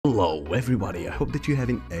Hello everybody, I hope that you're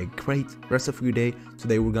having a great rest of your day.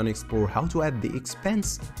 Today we're gonna explore how to add the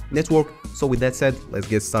Expanse network. So with that said, let's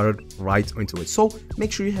get started right into it. So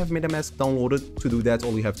make sure you have Metamask downloaded. To do that,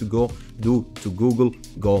 all you have to go to Google,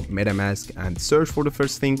 go Metamask and search for the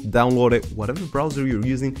first thing, download it. Whatever browser you're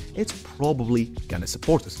using, it's probably gonna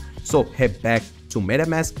support us. So head back to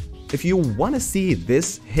Metamask. If you want to see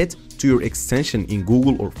this hit to your extension in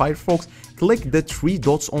Google or Firefox, click the three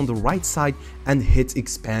dots on the right side and hit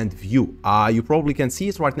expand view. You probably can see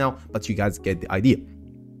it right now, but you guys get the idea.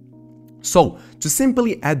 So to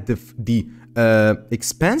simply add the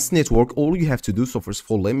Expanse network, all you have to do, so first of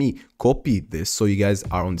all, let me copy this so you guys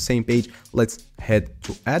are on the same page. Let's head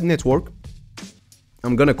to add network.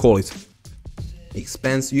 I'm gonna call it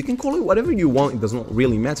Expanse. You can call it whatever you want, it does not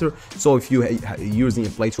really matter. So if you're using a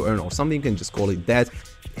play to earn or something, you can just call it that.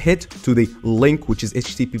 Hit to the link, which is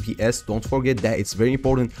https, don't forget that, it's very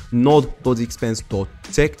important,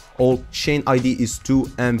 node.expanse.tech. all chain ID is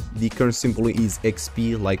 2 and the current symbol is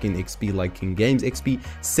XP, like in games XP.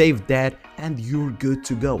 Save that and you're good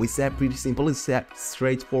to go. It's that pretty simple, it's that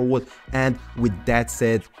straightforward. And with that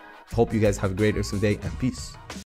said, hope you guys have a great rest of the day and peace.